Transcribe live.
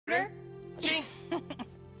computer? Jinx!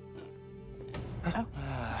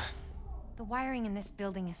 The wiring in this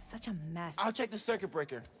building is such a mess. I'll check the circuit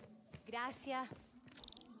breaker. Gracias.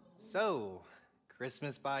 So,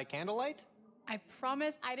 Christmas by candlelight? I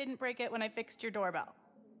promise I didn't break it when I fixed your doorbell.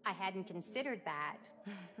 I hadn't considered that.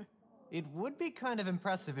 It would be kind of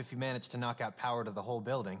impressive if you managed to knock out power to the whole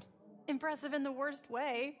building. Impressive in the worst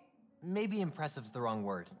way. Maybe impressive's the wrong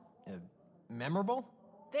word. Memorable?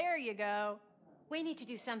 There you go. We need to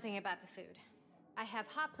do something about the food. I have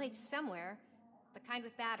hot plates somewhere, the kind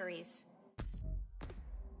with batteries.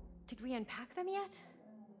 Did we unpack them yet?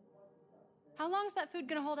 How long's that food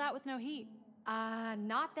gonna hold out with no heat?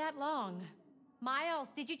 Not that long. Miles,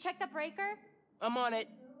 did you check the breaker? I'm on it.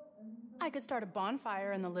 I could start a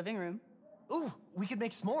bonfire in the living room. Ooh, we could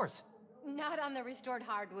make s'mores. Not on the restored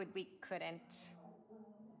hardwood, we couldn't.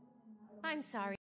 I'm sorry.